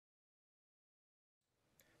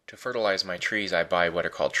To fertilize my trees, I buy what are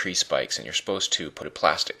called tree spikes, and you're supposed to put a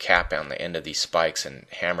plastic cap on the end of these spikes and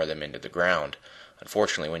hammer them into the ground.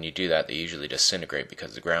 Unfortunately, when you do that, they usually disintegrate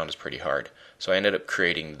because the ground is pretty hard. So I ended up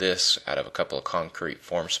creating this out of a couple of concrete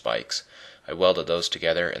form spikes. I welded those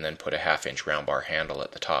together and then put a 1/2-inch round bar handle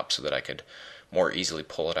at the top so that I could more easily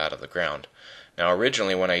pull it out of the ground. Now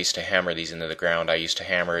originally when I used to hammer these into the ground, I used to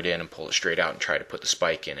hammer it in and pull it straight out and try to put the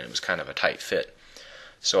spike in, and it was kind of a tight fit.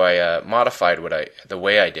 So I modified the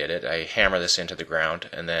way I did it. I hammer this into the ground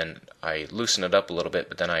and then I loosen it up a little bit,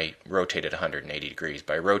 but then I rotate it 180 degrees.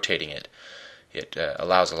 By rotating it, it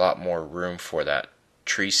allows a lot more room for that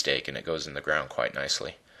tree stake, and it goes in the ground quite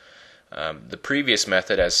nicely. The previous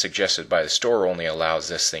method, as suggested by the store, only allows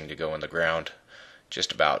this thing to go in the ground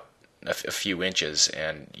just about a few inches,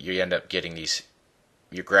 and you end up getting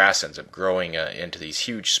your grass ends up growing into these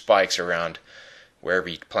huge spikes around wherever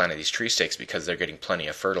you planted these tree stakes because they're getting plenty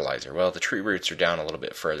of fertilizer. Well, the tree roots are down a little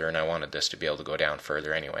bit further, and I wanted this to be able to go down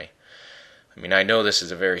further anyway. I mean, I know this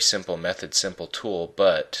is a very simple method, simple tool,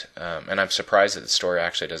 but and I'm surprised that the store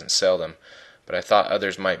actually doesn't sell them, but I thought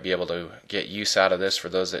others might be able to get use out of this for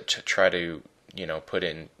those that try to, put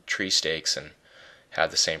in tree stakes and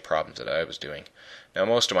have the same problems that I was doing. Now,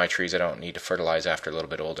 most of my trees I don't need to fertilize after a little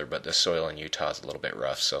bit older, but the soil in Utah is a little bit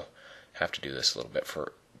rough, so I have to do this a little bit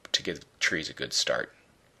to give trees a good start.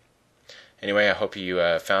 Anyway, I hope you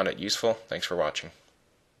found it useful. Thanks for watching.